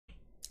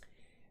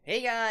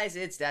Hey guys,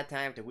 it's that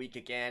time of the week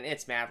again.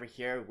 It's Maverick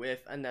here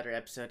with another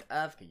episode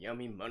of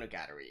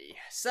Koyomimonogatari.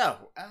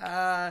 So,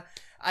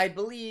 I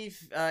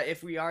believe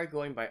if we are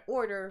going by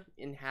order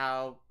in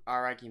how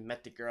Araki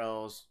met the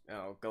girls,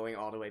 going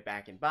all the way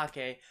back in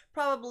Bake,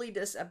 probably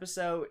this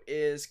episode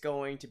is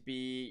going to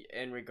be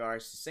in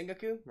regards to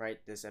Sengoku,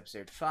 right? This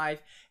episode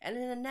 5. And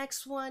then the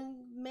next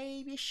one,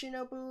 maybe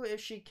Shinobu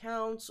if she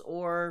counts,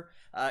 or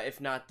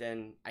if not,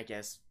 then I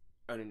guess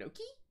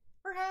Ononoki,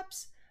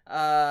 perhaps?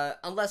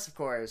 Unless of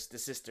course the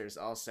sisters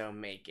also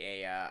make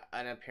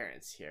an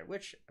appearance here,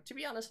 which to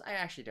be honest I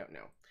actually don't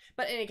know.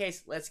 But in any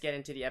case, let's get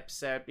into the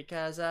episode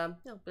because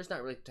there's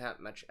not really that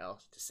much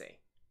else to say.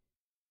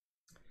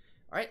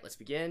 All right, let's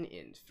begin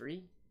in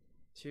 3,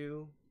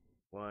 2,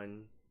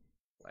 1,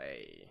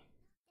 play.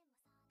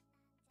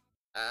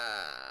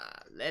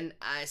 Len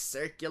eye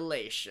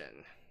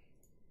circulation.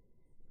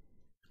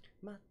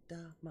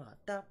 Mata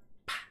mata.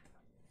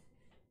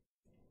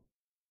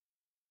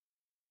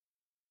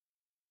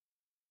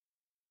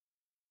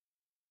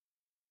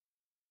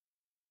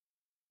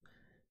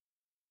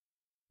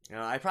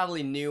 I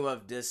probably knew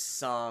of this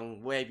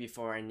song way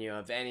before I knew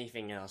of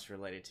anything else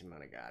related to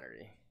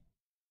Monogatari.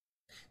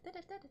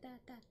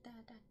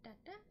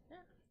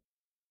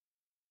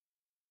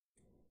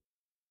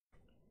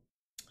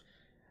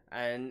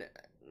 And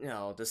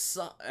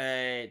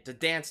the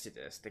dance to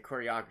this, the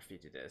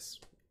choreography to this,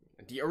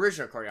 the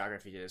original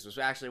choreography to this was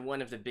actually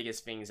one of the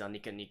biggest things on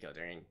Nico Nico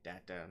during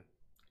that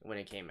when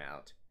it came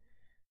out.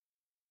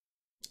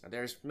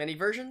 There's many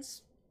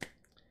versions.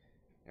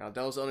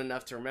 Those old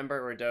enough to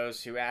remember, or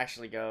those who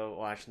actually go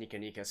watch Nico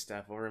Nico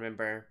stuff, will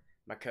remember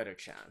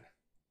Makoto-chan.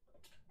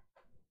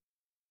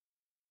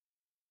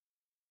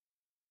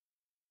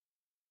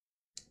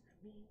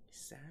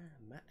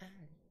 Misama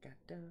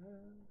arigato.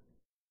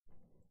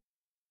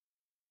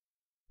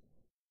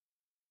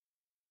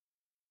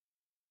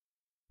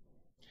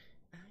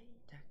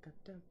 Aita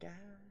koto ga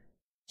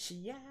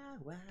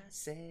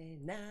shiawase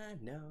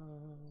nano.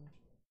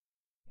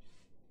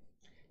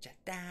 Ja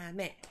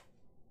dame.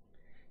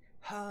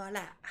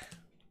 Hola.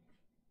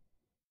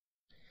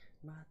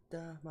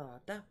 Mata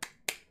mata.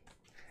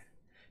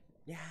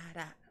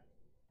 Yada.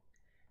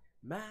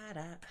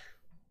 Mada.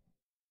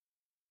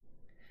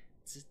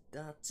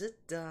 Zda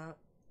zda.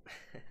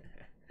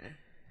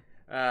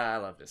 I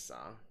love this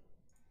song.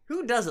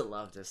 Who doesn't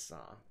love this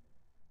song?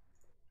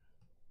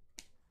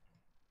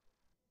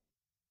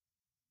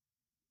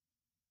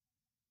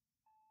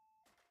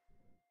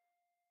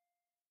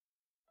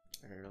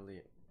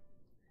 Early.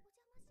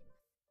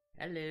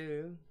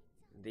 Hello.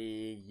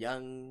 The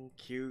young,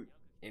 cute,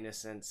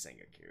 innocent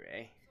Sengoku,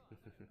 eh?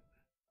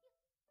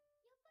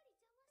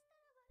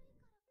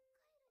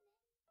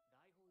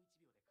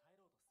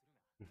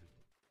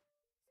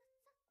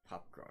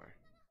 Popcorn.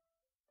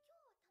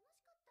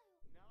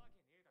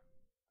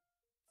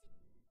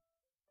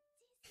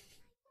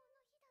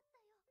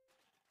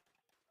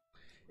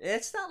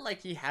 It's not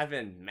like you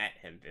haven't met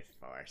him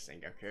before,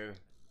 Sengoku.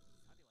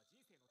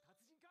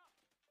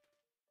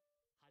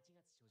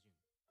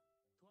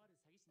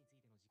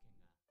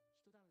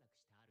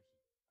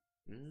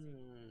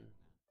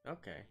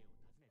 Okay.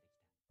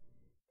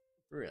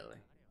 Really?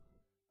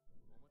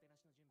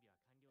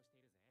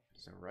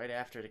 So right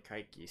after the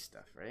Kaiki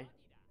stuff, right?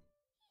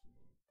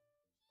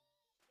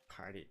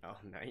 Party all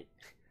night?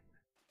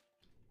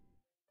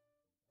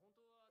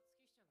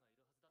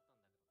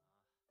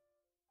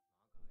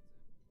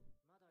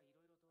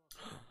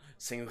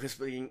 Sengoku's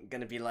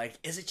gonna be like,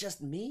 is it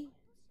just me?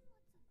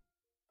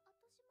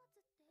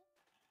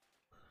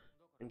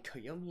 And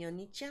Koyomi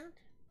Oni-chan?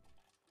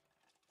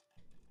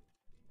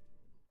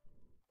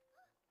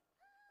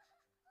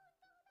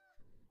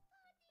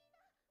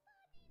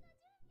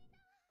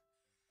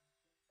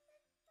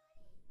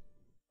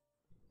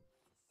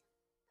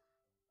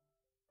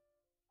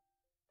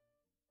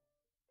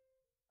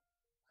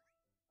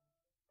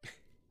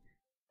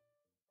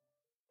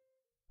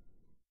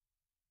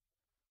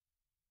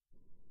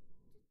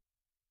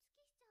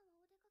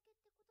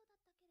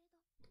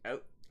 Oh,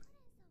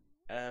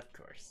 of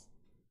course.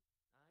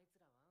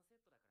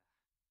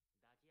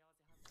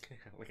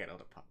 Look at all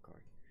the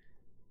popcorn.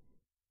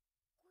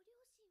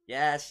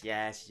 Yes,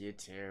 yes, you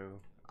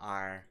two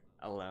are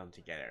alone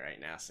together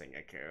right now,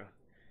 Sengoku.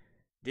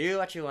 Do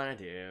what you want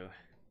to do.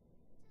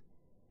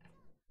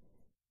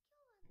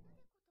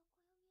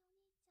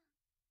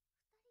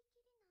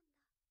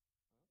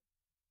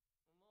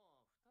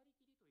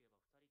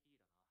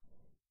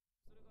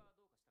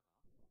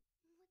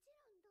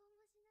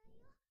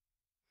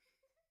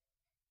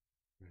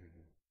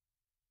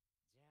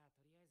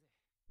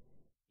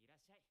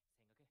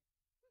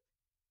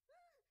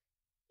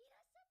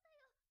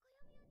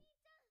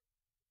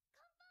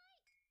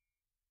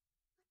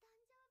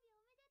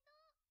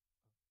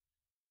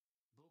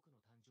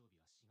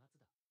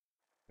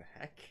 The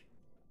heck?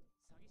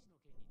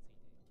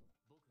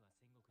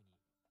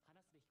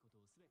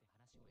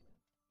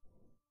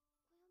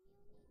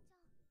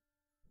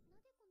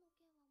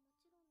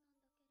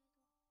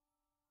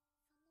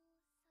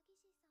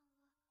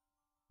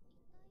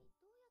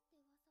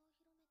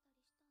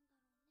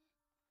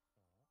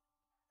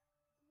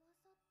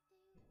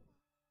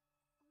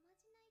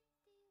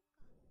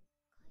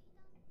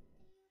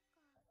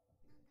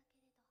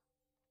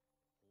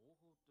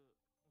 都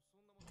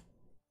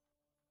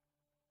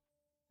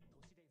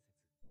市伝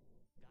説、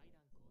外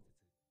談口説、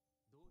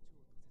同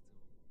調都説を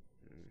聞き手と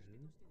して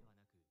では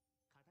なく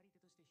語り手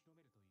として広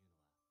めるというの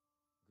は、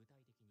具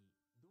体的に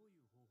どう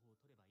いう方法を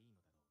取ればいいの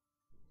だろう。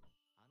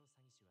あの詐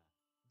欺師は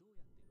どう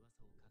やって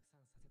噂を拡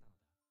散させたの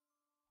だ。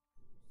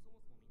そも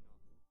そもみん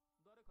な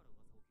誰から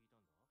噂を聞い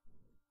たんだ？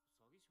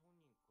詐欺師本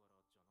人からじゃ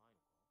ないのか？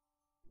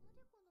な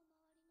でこの周り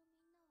のみん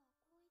なは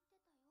こう言って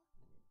たよ。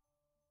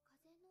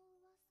風の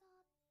噂だ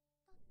って。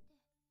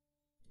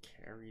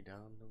 Carried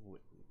on the wind.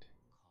 風？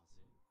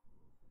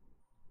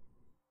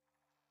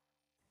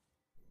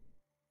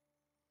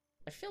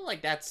 I feel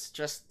like that's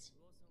just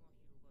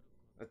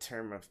a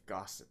term of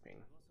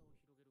gossiping. 噂を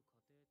広げる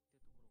過程ってと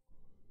ころか。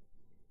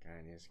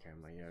 Guy is あの kind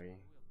of 詐欺師は yuri.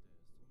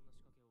 ど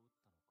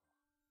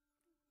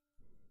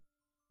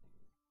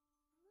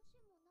うやって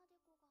そんな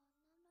仕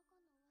掛けを打った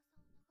のか。もしもなでこが何らかの噂を流そう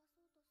とするん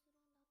だった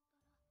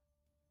ら、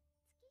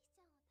月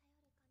日ちゃんを頼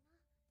るか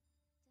な。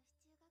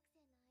女子中学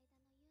生の間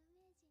の有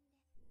名人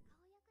で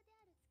顔役で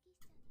ある月日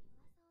ちゃんに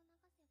噂を流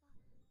せば、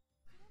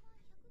それは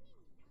100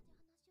人に同じ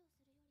話をする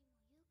よりも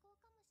有効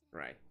かもしれない。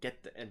 Right,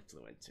 get the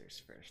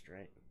influencers first,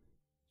 right?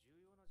 重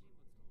要な人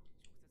物と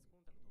直接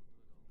コンタクト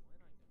を取ると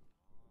は思えないん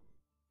だよ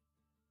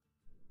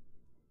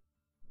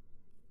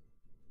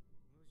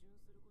な。矛盾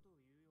することを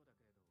言うようだ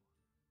けれど、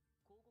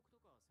広告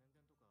とか宣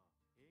伝とか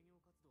営業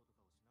活動と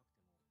かをしな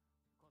くても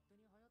勝手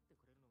に流行って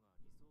くれるのが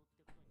理想って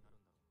ことにな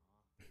るんだ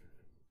ろ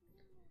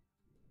う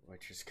な。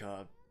 Which is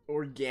called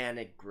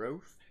organic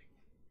growth.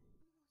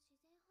 もう自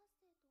然発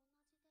生と同じ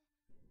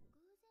で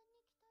偶然に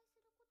期待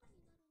することに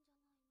なるん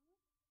じゃない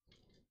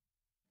の？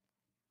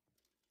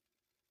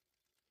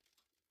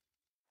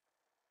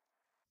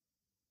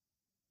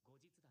後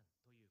日談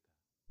というか、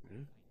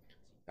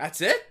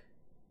 That's it?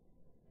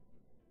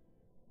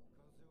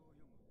 風を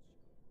読む力、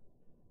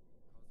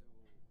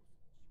風を起こす力、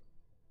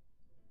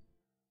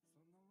そ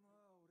んなもの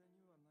は俺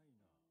にはないな。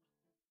いや、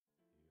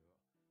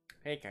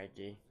 Hey,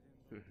 Kaiki.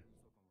 嘘か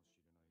もしれない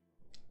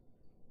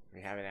が、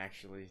 We haven't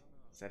actually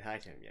said hi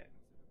to him yet.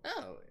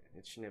 Oh,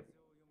 it's Shinobu. 風を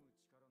読む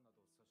力な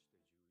どさして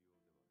重要では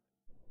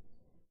ない。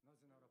な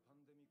ぜならパ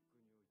ンデミック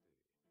におい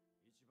て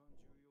一番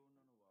重要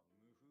なのは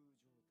無風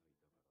状態だ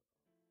か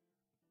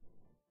ら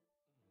だ。無風？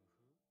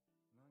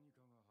何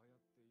かが流行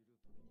っている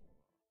時に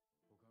は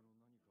他の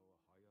何かは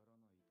流行ら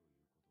ないというこ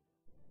とだ。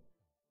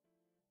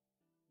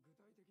具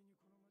体的に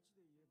この街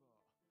で言えば、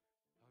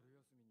春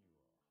休みには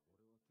俺は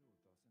手を出せな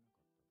かっただろう。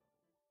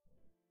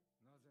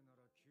なぜな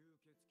ら吸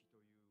血鬼と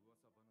いう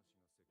噂話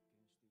が席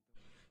巻していた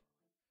からだ。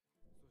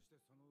そして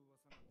その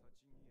噂が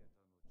立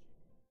ち消え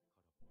た後、空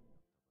っぽにな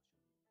った場所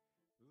に、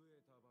飢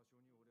えた場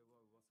所に俺は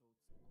噂を突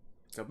っ込んだ。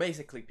 So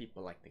basically,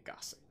 people like the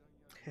gossip.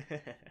 乱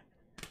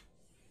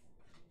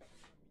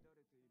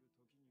れている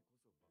時にこ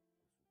そ跋扈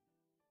す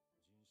る。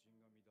人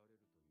心が乱れ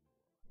るというのは、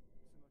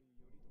つまり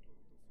よりど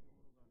ころとする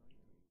ものがない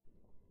と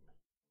いうことだ。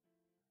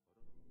あら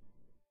らに、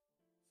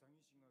詐欺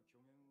師が虚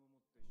言をも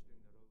ってして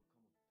狙うかもっ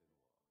ての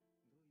は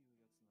どういうやつなのか考えて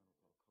みろ。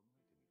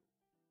そ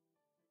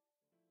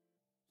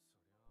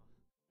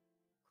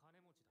りゃあ金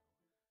持ちだろ。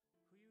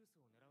富裕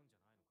層を狙うんじ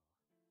ゃないのか。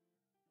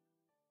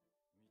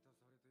満た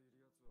されてい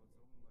るやつは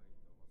存外騙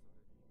されにく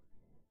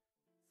い。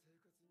生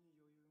活に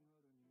余裕が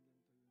ある人間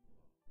という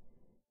の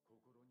は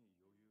心に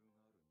余裕がある人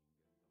間だからだ。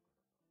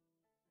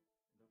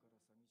だから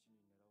詐欺師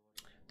に狙われる。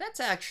 That's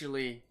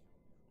actually...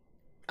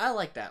 I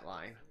like that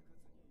line. 生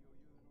活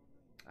に余裕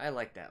のない。 I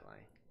like that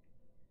line.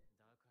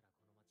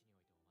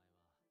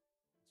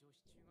 だか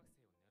らこの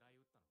町においてお前は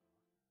女子中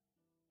学生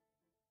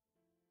を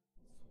狙い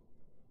撃ったのか。そうだな。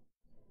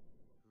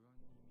不安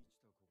に満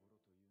ちた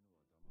心というのは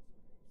騙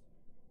されやす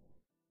い。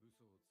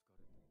嘘をつか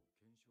れても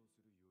検証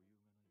する余裕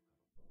がない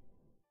からな。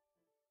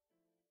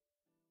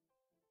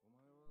お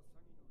前は詐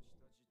欺の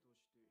下地と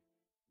して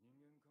人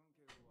間関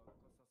係を悪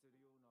化させ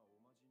るようなお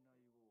まじない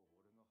を俺が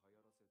流行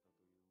らせたとい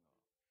うが、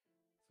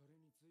それ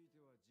につい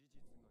ては事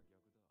実が逆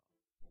だ。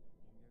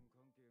人間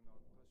関係が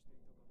悪化して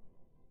いたから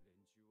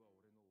連中は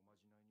俺のおま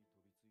じないに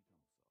飛びついた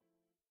のさ。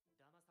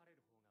騙され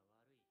る方が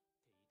悪いっ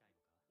て言いたいの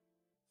か。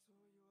そ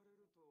う言われ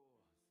ると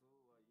そ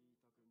うは言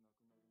いたくなく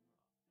なるが、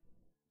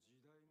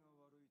時代が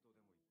悪いと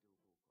でも言って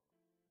おこうか。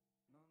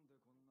なんで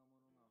こんなも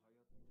のが流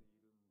行っているんだと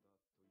いうような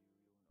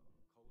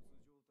カオ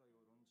ス状態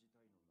を論じた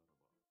いのなら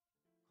ば、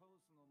カオ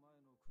スの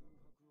前の空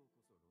白をこ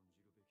そ論じ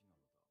るべきな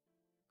のだ。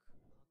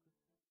空白？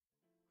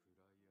暗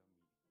闇と言っ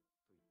てもいいが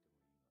ね。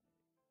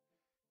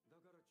だ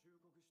から忠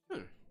告して、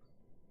も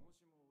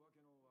しもわ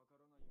けのわか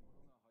らないも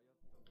のが流行っ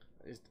た時、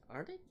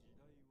Are they 時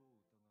代を疑え。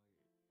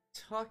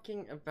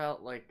 talking about,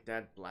 like,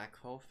 that black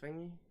hole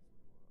thingy?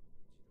 それは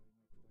時代が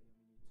暗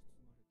闇に包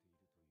まれてい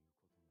る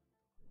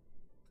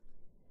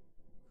という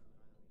ことなのだ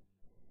から。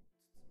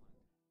暗闇に包ま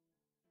れて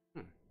る。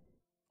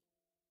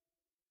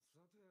さ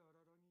てあ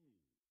ららに、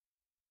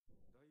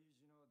大事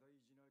な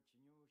企業秘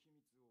密を教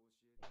えてやっ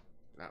た。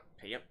 Oh,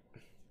 pay up. も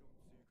ちろん追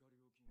加料金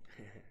が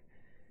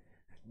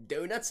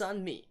Donuts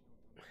on me. 上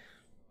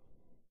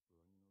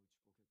着の内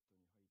ポケットに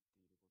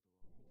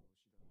入って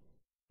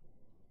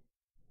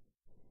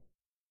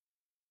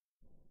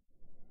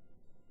いるこ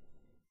とはお見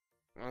通し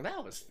だ。Oh,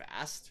 that was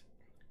fast.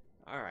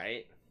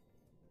 Alright.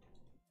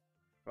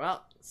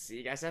 Well, see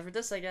you guys after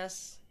this, I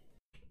guess.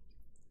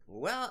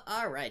 Well,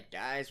 alright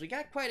guys, we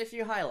got quite a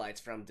few highlights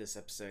from this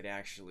episode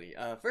actually.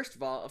 First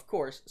of all, of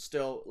course,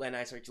 still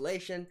Lenai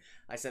Circulation.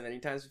 I said many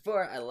times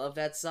before, I love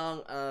that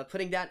song.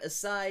 Putting that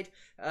aside,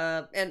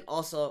 and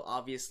also,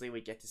 obviously,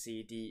 we get to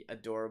see the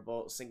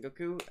adorable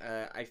Sengoku.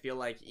 I feel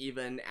like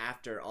even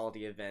after all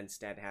the events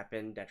that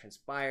happened, that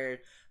transpired,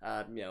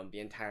 you know, the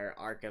entire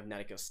arc of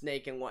Nanako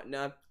Snake and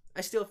whatnot,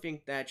 I still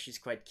think that she's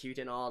quite cute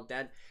and all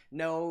that.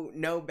 No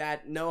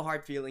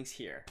hard feelings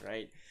here,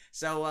 right?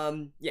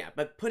 So, yeah,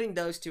 but putting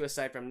those two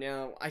aside from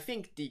now, I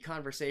think the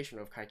conversation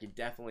with Kaiki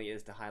definitely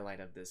is the highlight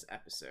of this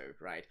episode,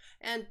 right?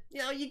 And, you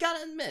know, you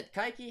gotta admit,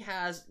 Kaiki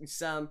has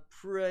some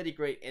pretty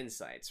great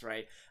insights,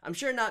 right? I'm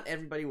sure not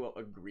everybody will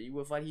agree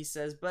with what he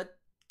says, but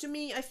to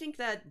me, I think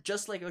that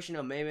just like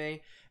Oshino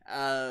Meme,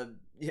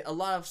 a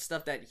lot of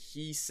stuff that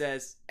he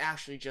says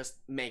actually just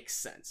makes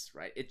sense,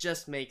 right? It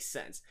just makes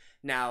sense.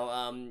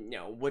 Now, you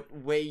know, what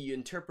way you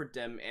interpret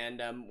them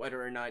and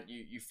whether or not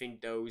you think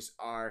those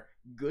are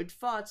good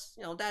thoughts,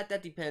 you know,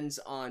 that depends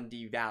on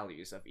the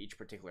values of each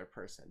particular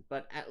person.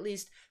 But at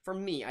least for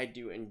me, I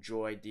do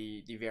enjoy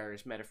the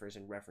various metaphors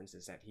and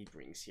references that he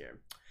brings here.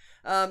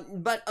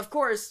 But of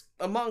course,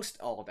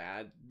 amongst all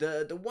that,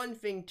 the one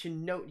thing to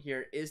note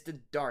here is the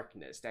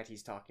darkness that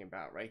he's talking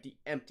about, right? The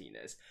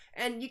emptiness.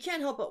 And you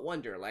can't help but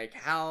wonder, like,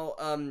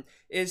 how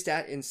is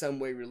that in some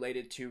way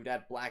related to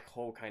that black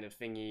hole kind of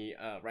thingy,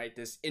 right?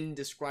 This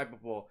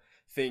indescribable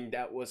thing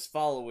that was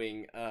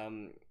following,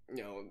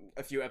 you know,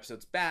 a few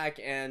episodes back,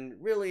 and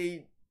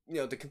really, you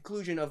know, the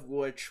conclusion of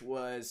which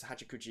was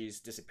Hachikuchi's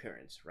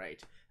disappearance, right?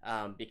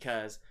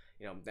 Because,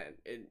 you know,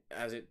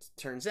 as it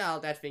turns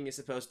out, that thing is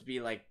supposed to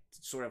be like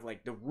sort of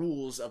like the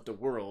rules of the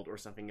world or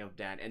something of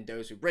that, and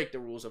those who break the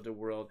rules of the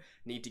world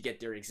need to get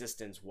their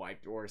existence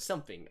wiped or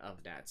something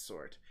of that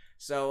sort.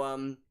 So,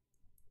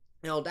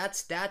 you know,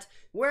 that's that.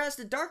 Whereas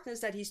the darkness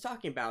that he's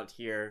talking about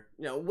here,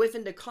 you know,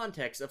 within the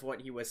context of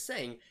what he was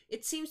saying,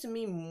 it seems to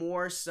me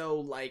more so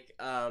like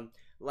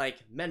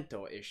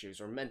mental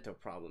issues or mental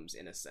problems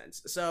in a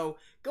sense. So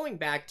going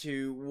back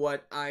to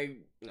what I've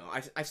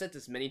said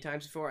this many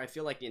times before, I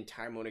feel like the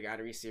entire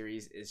Monogatari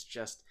series is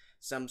just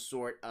some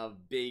sort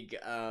of big,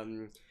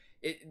 you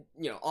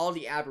know, all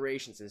the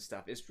aberrations and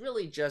stuff is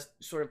really just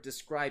sort of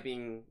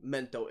describing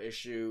mental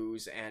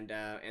issues and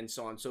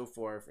so on and so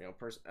forth, you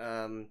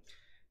know,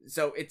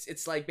 so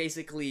it's like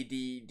basically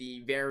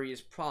the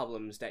various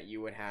problems that you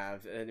would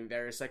have and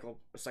various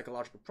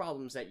psychological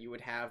problems that you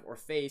would have or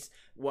face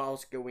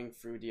whilst going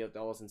through the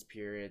adolescence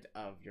period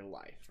of your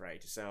life,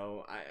 right?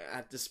 So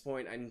at this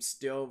point, I'm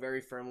still very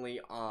firmly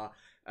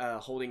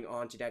holding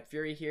on to that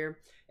theory here,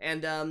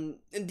 and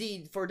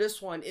indeed for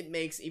this one it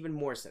makes even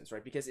more sense,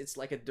 right? Because it's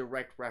like a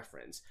direct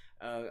reference.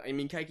 I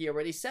mean, Kaiki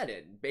already said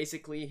it.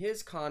 Basically,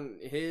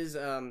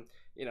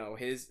 you know,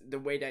 the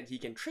way that he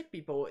can trick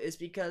people is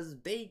because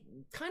they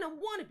kind of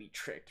want to be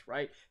tricked,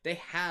 right? They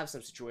have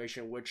some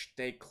situation which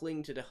they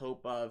cling to the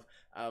hope of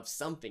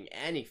something,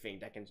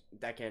 anything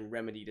that can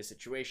remedy the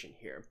situation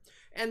here.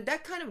 And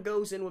that kind of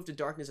goes in with the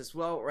darkness as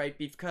well, right?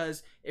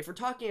 Because if we're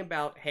talking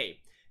about, hey,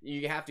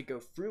 you have to go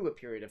through a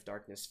period of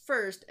darkness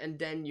first, and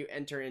then you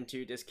enter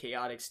into this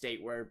chaotic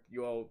state where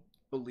you'll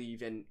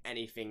believe in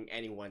anything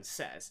anyone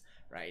says,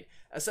 right?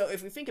 So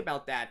if we think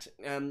about that,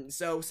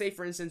 so say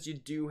for instance you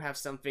do have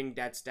something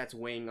that's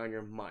weighing on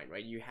your mind,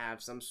 right? You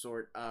have some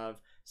sort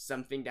of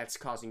something that's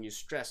causing you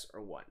stress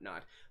or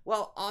whatnot.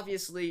 Well,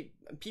 obviously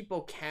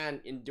people can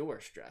endure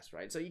stress,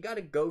 right? So you got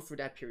to go through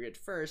that period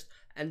first,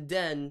 and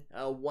then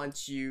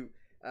once you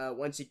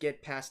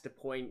get past the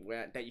point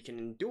that you can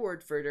endure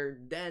it further,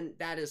 then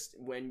that is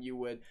when you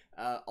would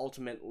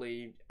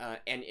ultimately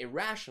and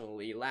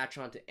irrationally latch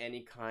onto any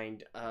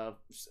kind of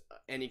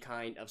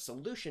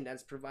solution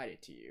that's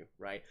provided to you,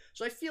 right?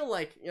 So I feel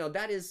like, you know,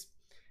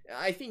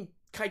 I think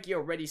Kaiki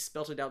already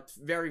spelled it out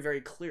very,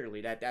 very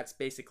clearly that that's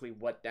basically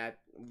what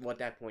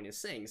that point is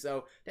saying.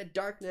 So that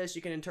darkness,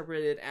 you can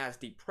interpret it as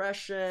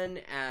depression,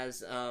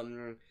 as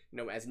you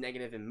know, as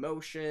negative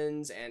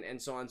emotions,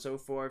 and so on and so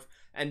forth,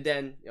 and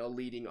then, you know,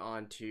 leading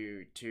on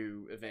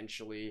to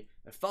eventually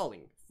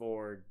falling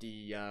for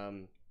the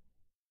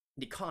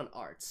con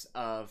arts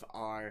of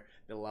our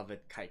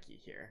beloved Kaiki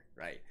here,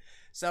 right?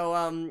 So,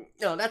 you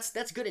know,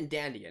 that's good and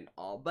dandy and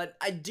all, but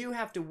I do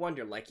have to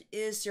wonder, like,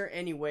 is there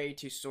any way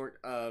to sort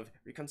of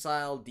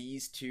reconcile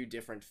these two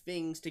different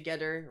things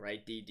together,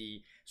 right?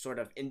 The sort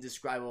of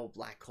indescribable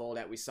black hole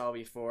that we saw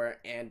before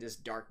and this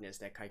darkness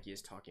that Kaiki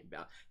is talking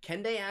about.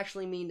 Can they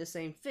actually mean the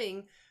same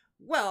thing?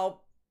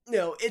 Well,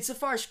 no, it's a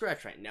far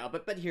stretch right now,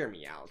 but hear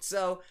me out.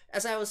 So,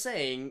 as I was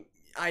saying,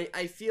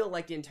 I feel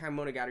like the entire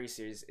Monogatari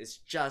series is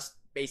just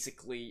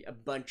basically a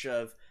bunch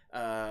of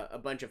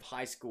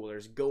high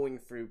schoolers going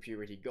through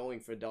puberty, going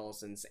through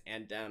adolescence,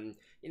 and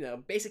you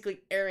know, basically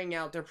airing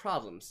out their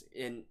problems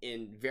in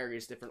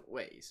various different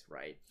ways,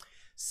 right?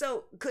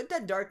 So could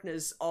that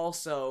darkness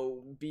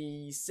also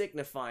be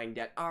signifying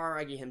that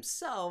Araragi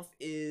himself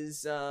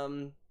is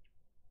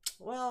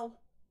well,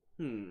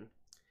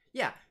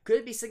 Yeah, could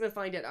it be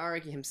signifying that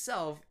Araki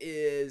himself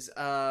is,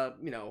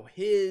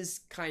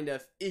 his kind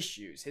of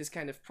issues, his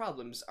kind of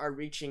problems are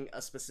reaching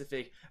a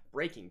specific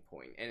breaking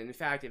point, and in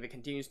fact, if it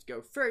continues to go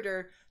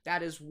further,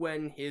 that is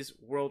when his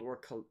world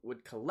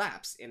would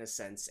collapse in a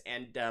sense,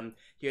 and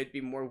he would be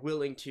more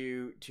willing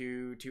to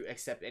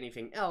accept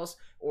anything else,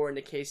 or in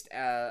the case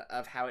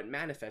of how it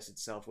manifests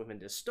itself within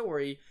this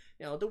story,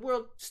 the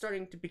world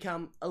starting to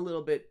become a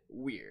little bit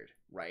weird,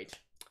 right?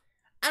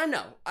 I don't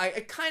know.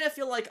 I kind of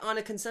feel like on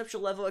a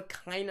conceptual level it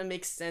kind of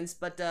makes sense,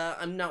 but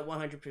I'm not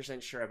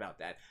 100% sure about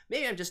that.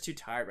 Maybe I'm just too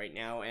tired right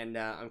now and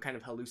I'm kind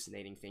of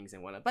hallucinating things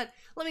and whatnot. But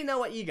let me know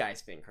what you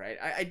guys think, right?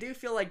 I do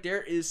feel like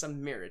there is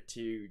some merit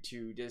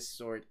to this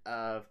sort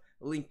of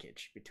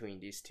linkage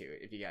between these two,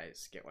 if you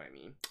guys get what I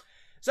mean.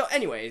 So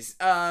anyways,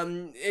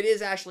 it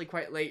is actually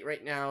quite late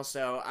right now,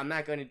 so I'm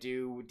not going to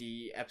do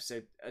the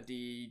episode,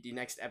 the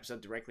next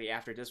episode directly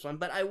after this one,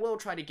 but I will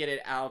try to get it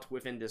out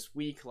within this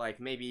week,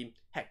 like maybe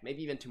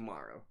even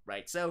tomorrow,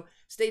 right? So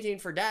stay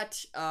tuned for that,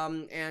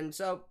 and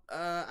so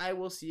I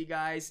will see you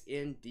guys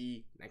in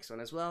the next one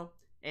as well,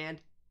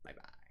 and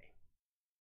bye-bye.